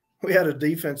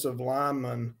defensive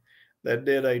lineman that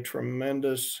did a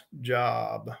tremendous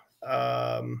job.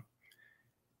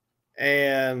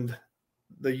 And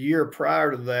the year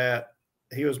prior to that,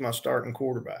 he was my starting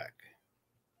quarterback.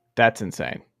 That's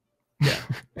insane. Yeah.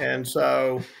 And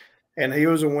so, and he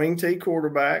was a wing tee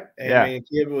quarterback. And I mean,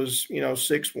 the kid was,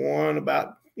 6'1",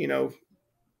 about,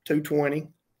 220.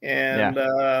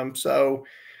 And so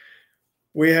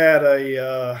we had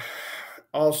a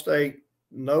all-state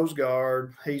nose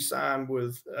guard. He signed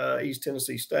with East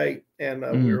Tennessee State, and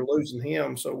we were losing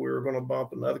him. So we were going to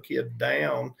bump another kid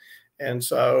down. And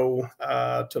so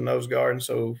to nose guard. And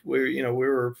so we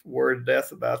were worried to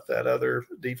death about that other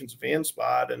defensive end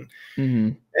spot. And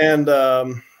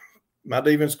my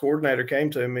defense coordinator came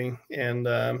to me and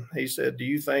he said, "Do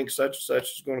you think such and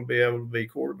such is going to be able to be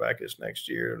quarterback this next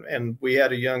year?" And we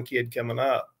had a young kid coming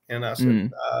up. And I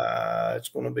said, "It's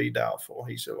going to be doubtful."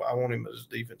 He said, "Well, I want him as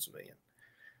defensive end."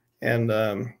 And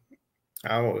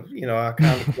I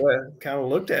kind of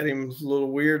looked at him a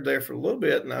little weird there for a little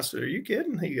bit, and I said, "Are you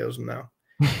kidding?" He goes, "No."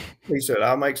 He said,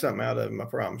 "I'll make something out of him, I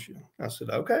promise you." I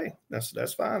said, "Okay."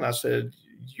 That's fine. I said,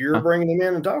 "You're bringing him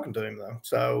in and talking to him, though."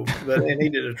 So, and he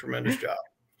did a tremendous job.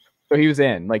 So he was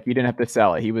in, like, you didn't have to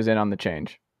sell it. He was in on the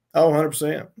change. Oh,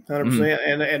 100%.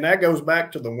 And that goes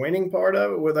back to the winning part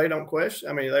of it, where they don't question.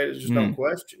 I mean, they just don't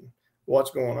question what's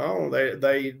going on.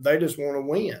 They just want to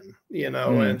win,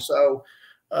 and so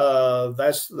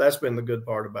that's been the good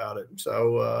part about it.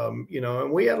 So,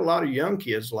 and we had a lot of young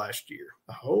kids last year,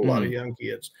 a whole lot of young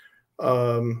kids.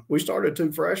 We started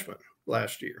 2 freshmen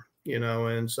last year,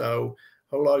 and so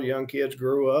a whole lot of young kids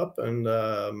grew up. And,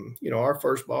 our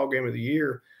first ball game of the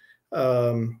year,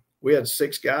 we had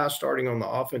 6 guys starting on the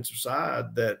offensive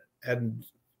side that had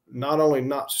not only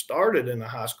not started in a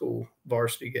high school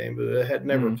varsity game, but they had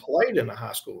never played in a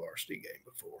high school varsity game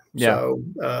before. Yeah. So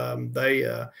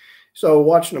so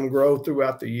watching them grow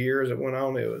throughout the year as it went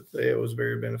on, it was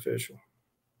very beneficial.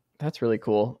 That's really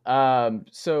cool.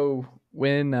 So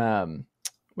when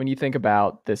you think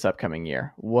about this upcoming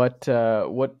year, what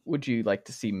would you like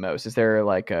to see most? Is there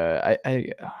like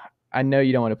I know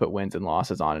you don't want to put wins and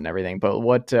losses on and everything, but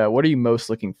what are you most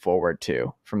looking forward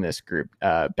to from this group,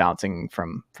 bouncing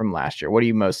from last year? What are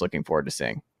you most looking forward to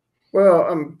seeing?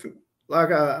 Well,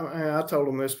 like I told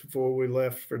them this before we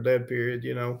left for dead period,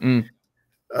 the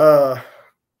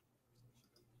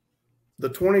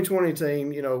 2020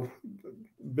 team,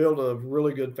 built a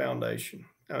really good foundation.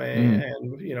 I mean,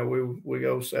 and we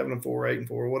go 7-4,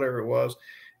 8-4, whatever it was,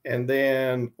 and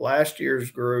then last year's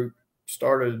group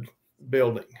started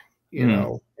building,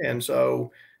 And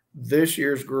so this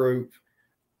year's group,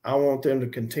 I want them to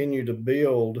continue to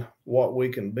build what we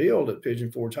can build at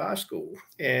Pigeon Forge High School.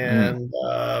 And,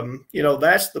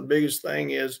 that's the biggest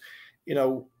thing is,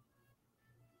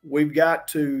 we've got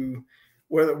to,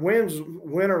 whether it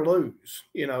win or lose,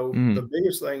 the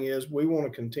biggest thing is we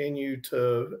want to continue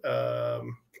to,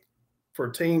 for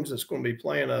teams that's going to be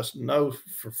playing us, know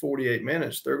for 48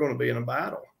 minutes, they're going to be in a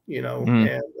battle,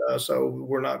 and so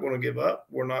we're not going to give up.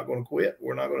 We're not going to quit.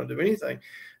 We're not going to do anything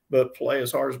but play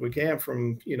as hard as we can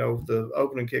from, the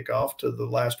opening kickoff to the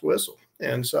last whistle.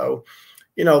 And so,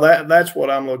 that's what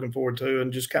I'm looking forward to,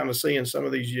 and just kind of seeing some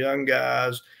of these young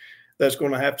guys that's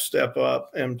going to have to step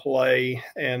up and play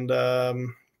and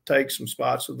take some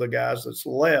spots of the guys that's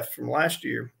left from last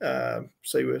year,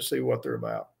 see what they're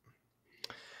about.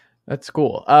 That's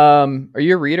cool. Are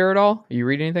you a reader at all? Are you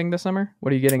reading anything this summer?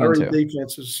 What are you getting into?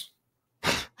 Defenses.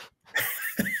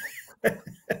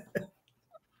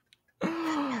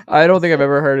 I don't think I've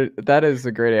ever heard it. That is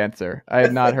a great answer. I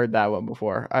have not heard that one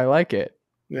before. I like it.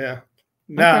 Yeah.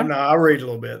 No, I read a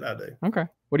little bit. I do. Okay.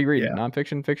 What are you reading? Yeah.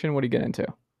 Nonfiction, fiction? What do you get into?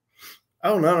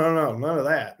 Oh, no. None of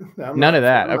that. None of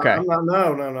that. Okay. No.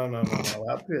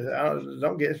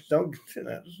 Don't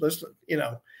listen,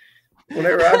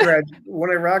 whenever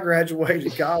I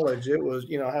graduated college, it was,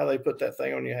 how they put that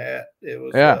thing on your hat. It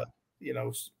was,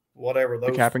 whatever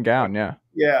those the cap and gown. Yeah.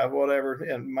 Yeah. Whatever.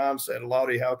 And mine said,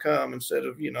 Lottie, how come? Instead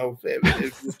of,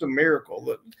 it's just a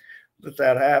miracle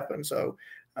that happened. So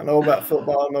I know about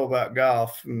football, I know about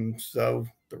golf. And so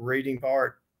the reading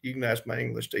part, you can ask my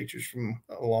English teachers from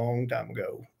a long time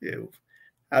ago.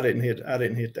 I didn't hit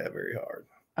that very hard.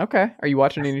 Okay. Are you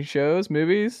watching any shows,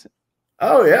 movies?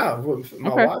 Oh yeah. Okay.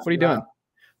 What are you doing?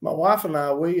 My wife and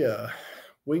I,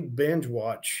 we binge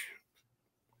watch.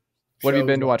 What have you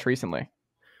been to watch recently?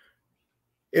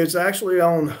 It's actually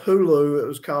on Hulu. It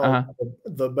was called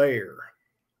The Bear.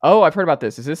 Oh, I've heard about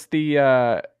this. Is this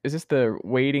the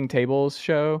waiting tables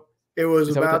show? It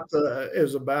was about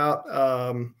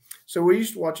so we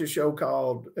used to watch a show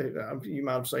called, you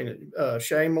might have seen it,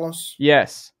 Shameless.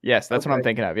 Yes, that's what I'm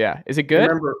thinking of. Yeah, is it good?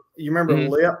 You remember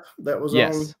Lip that was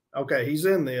on? Okay, he's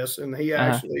in this, and he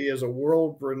actually is a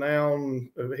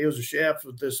world-renowned. He was a chef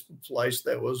at this place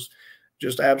that was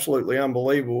just absolutely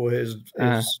unbelievable. His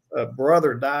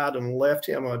brother died and left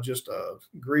him just a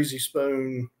greasy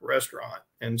spoon restaurant,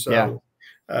 and so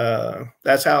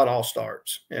that's how it all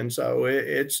starts. And so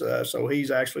so he's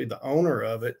actually the owner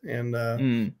of it,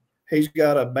 and he's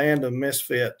got a band of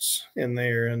misfits in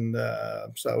there, and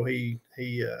so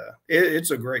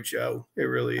it's a great show. It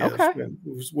really is. Okay.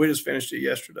 We just finished it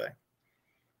yesterday.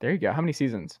 There you go. How many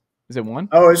seasons? Is it one?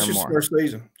 Oh, it's just the first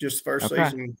season. Just the first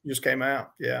season just came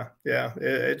out. Yeah.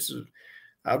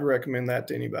 I'd recommend that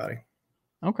to anybody.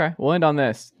 Okay, we'll end on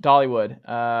this.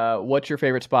 Dollywood. What's your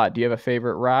favorite spot? Do you have a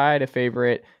favorite ride? A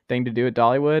favorite thing to do at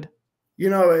Dollywood?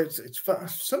 It's fun.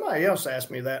 Somebody else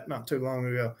asked me that not too long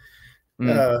ago.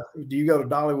 Do you go to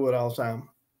Dollywood all the time?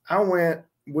 I went.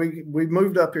 We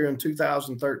moved up here in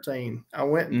 2013. I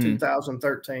went in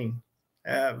 2013.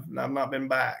 I've not been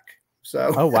back.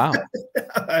 So. Oh wow.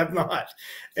 I have not.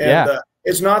 And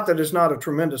it's not that it's not a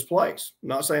tremendous place. I'm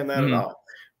not saying that at all.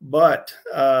 But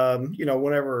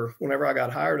whenever I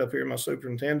got hired up here, my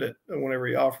superintendent, whenever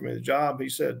he offered me the job, he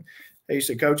said,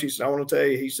 Coach, he said, I want to tell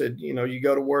you, he said, you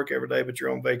go to work every day, but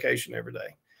you're on vacation every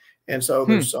day. And so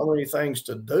there's so many things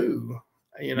to do,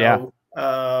 like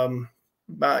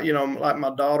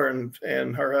my daughter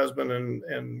and her husband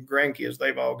and grandkids,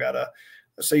 they've all got a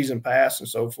season pass and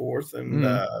so forth. And,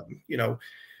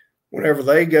 whenever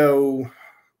they go,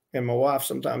 and my wife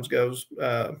sometimes goes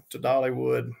to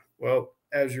Dollywood, well,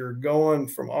 as you're going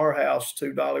from our house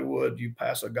to Dollywood, you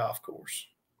pass a golf course.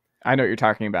 I know what you're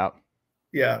talking about.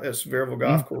 Yeah, it's Veerville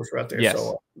Golf Course right there. Yes.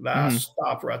 So I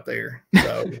stop right there.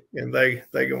 So and they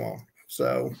go on.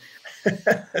 So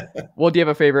well, do you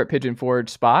have a favorite Pigeon Forge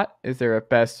spot? Is there a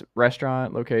best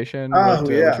restaurant location? Oh, what's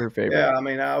your favorite? Yeah, I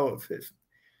mean, I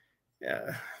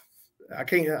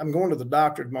can't. I'm going to the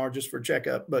doctor tomorrow just for a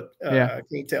checkup, but I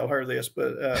can't tell her this.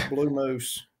 But Blue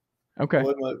Moose. Okay.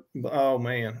 Oh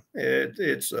man,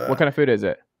 it's what kind of food is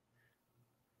it?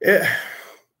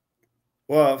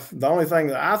 Well, the only thing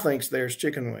that I think's there is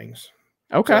chicken wings.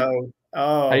 Okay. So,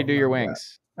 how do you do your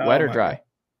wings? Wet or dry? God.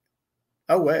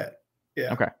 Oh, wet.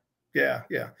 Yeah. Okay. Yeah.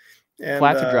 And,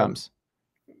 flats or drums?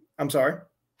 I'm sorry?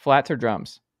 Flats or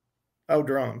drums? Oh,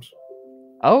 drums.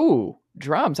 Oh,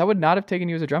 drums. I would not have taken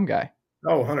you as a drum guy.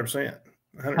 Oh, 100%.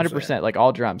 100%. Like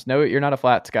all drums. No, you're not a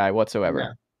flats guy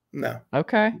whatsoever. No.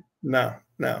 Okay. No.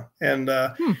 And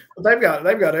they've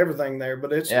got everything there,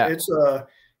 but it's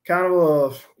kind of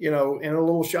a, in a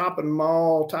little shopping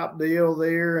mall type deal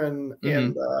there. And,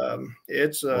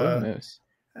 it's, Blue Moose.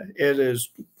 it is,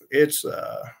 it's,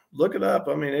 look it up.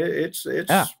 I mean,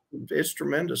 Yeah. it's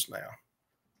tremendous now.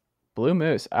 Blue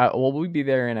Moose. Well, we'll be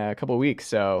there in a couple of weeks,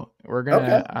 so we're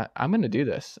gonna. Okay. I'm gonna do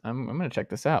this. I'm gonna check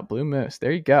this out. Blue Moose.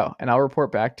 There you go, and I'll report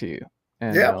back to you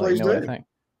and Yeah, let you please know what I do. think.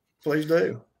 Please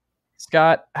do.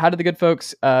 Scott, how do the good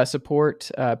folks support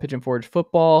Pigeon Forge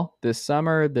football this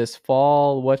summer, this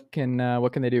fall? What can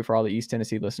they do for all the East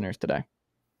Tennessee listeners today?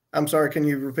 I'm sorry. Can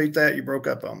you repeat that? You broke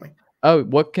up on me. Oh,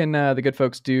 what can the good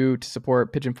folks do to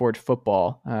support Pigeon Forge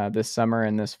football this summer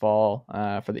and this fall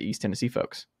for the East Tennessee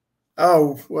folks?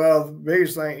 Oh, well, the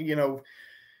biggest thing,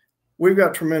 we've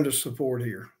got tremendous support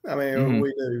here. I mean,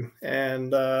 we do.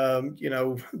 And,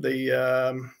 they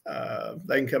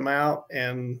can come out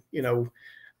and,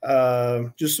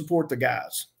 just support the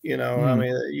guys, I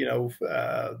mean,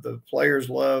 the players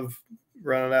love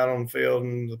running out on the field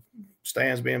and the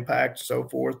stands being packed and so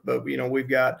forth. But, we've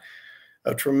got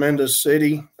a tremendous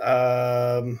city.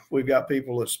 We've got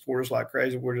people that support us like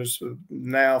crazy. We're just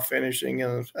now finishing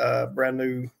a brand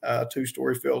new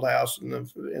 2-story field house in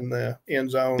the end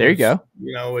zone. There you go.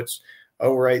 It's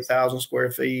over 8,000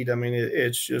 square feet. I mean,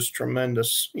 it's just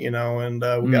tremendous, and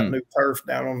we got new turf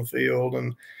down on the field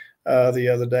and the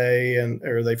other day,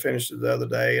 or they finished it the other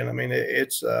day. And I mean,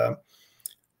 it's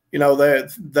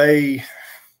they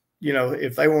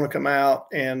if they want to come out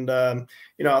and,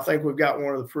 I think we've got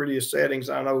one of the prettiest settings.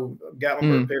 I know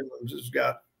Gatlinburg Pigeons has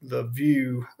got the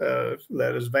view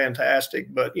that is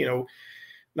fantastic, but,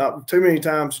 not too many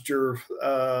times that you're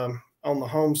on the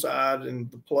home side and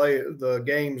the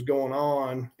game's going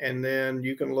on, and then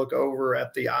you can look over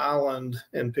at the island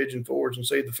in Pigeon Forge and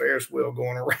see the Ferris wheel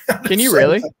going around. Can you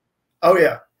really? Oh,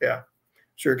 yeah. Yeah.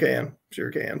 Sure can.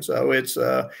 So it's,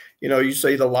 you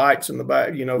see the lights in the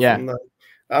back, from the,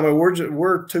 I mean,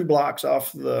 we're 2 blocks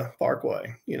off the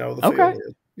Parkway, the field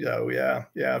is.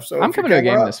 Yeah. So I'm coming to a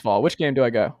game this fall. Which game do I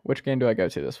go? Which game do I go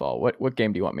to this fall? What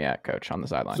game do you want me at, Coach, on the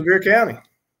sideline? Sevier County.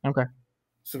 Okay.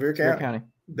 Sevier County.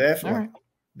 Definitely. Right.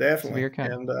 Definitely. Sevier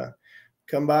County. And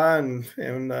come by and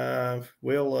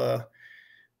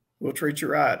we'll treat you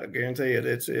right. I guarantee it.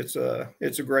 It's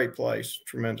a great place,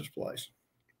 tremendous place.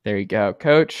 There you go,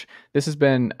 Coach. This has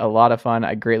been a lot of fun.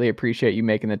 I greatly appreciate you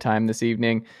making the time this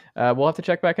evening. We'll have to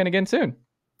check back in again soon.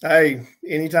 Hey,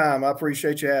 anytime. I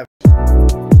appreciate you having me.